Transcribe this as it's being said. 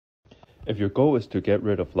If your goal is to get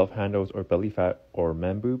rid of love handles or belly fat or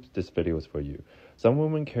man boobs, this video is for you. Some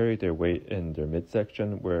women carry their weight in their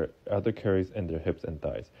midsection where other carries in their hips and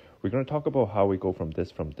thighs. We're going to talk about how we go from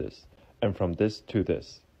this, and from this to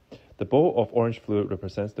this. The bowl of orange fluid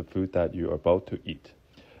represents the food that you are about to eat.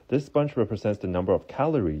 This sponge represents the number of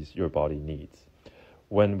calories your body needs.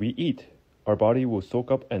 When we eat, our body will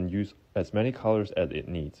soak up and use as many calories as it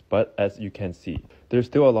needs, but as you can see, there's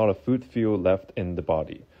still a lot of food fuel left in the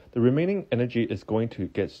body. The remaining energy is going to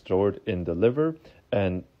get stored in the liver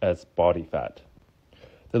and as body fat.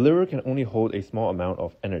 The liver can only hold a small amount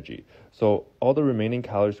of energy, so all the remaining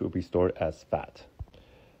calories will be stored as fat.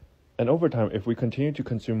 And over time, if we continue to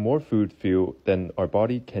consume more food fuel than our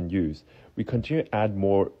body can use, we continue to add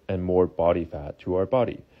more and more body fat to our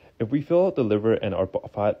body. If we fill out the liver and our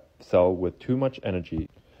fat cell with too much energy,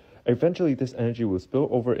 eventually this energy will spill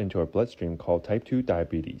over into our bloodstream called type 2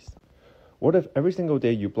 diabetes. What if every single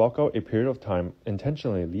day you block out a period of time,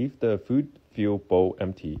 intentionally leave the food fuel bowl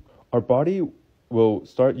empty? Our body will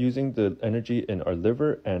start using the energy in our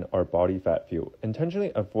liver and our body fat fuel.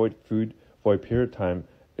 Intentionally avoid food for a period of time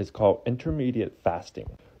is called intermediate fasting.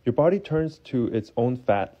 Your body turns to its own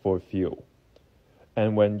fat for fuel.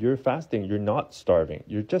 And when you're fasting, you're not starving.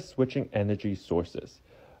 You're just switching energy sources.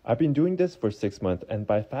 I've been doing this for 6 months, and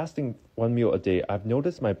by fasting one meal a day, I've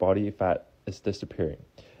noticed my body fat is disappearing.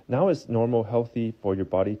 Now it's normal, healthy for your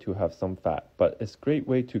body to have some fat, but it's a great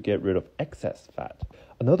way to get rid of excess fat.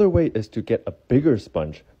 Another way is to get a bigger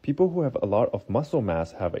sponge. People who have a lot of muscle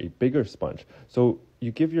mass have a bigger sponge. So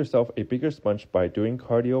you give yourself a bigger sponge by doing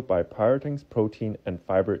cardio, by prioritizing protein and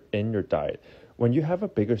fiber in your diet. When you have a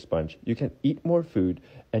bigger sponge, you can eat more food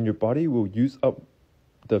and your body will use up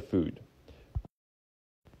the food.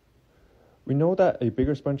 We know that a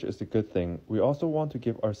bigger sponge is a good thing. We also want to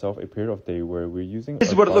give ourselves a period of day where we're using. This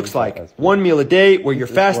is what it looks like. One meal a day where you're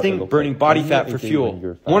fasting, burning body fat for fuel.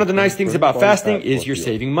 One of the nice things about fasting is you're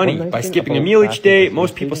saving money. By skipping a meal each day,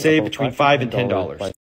 most people save between $5 and $10.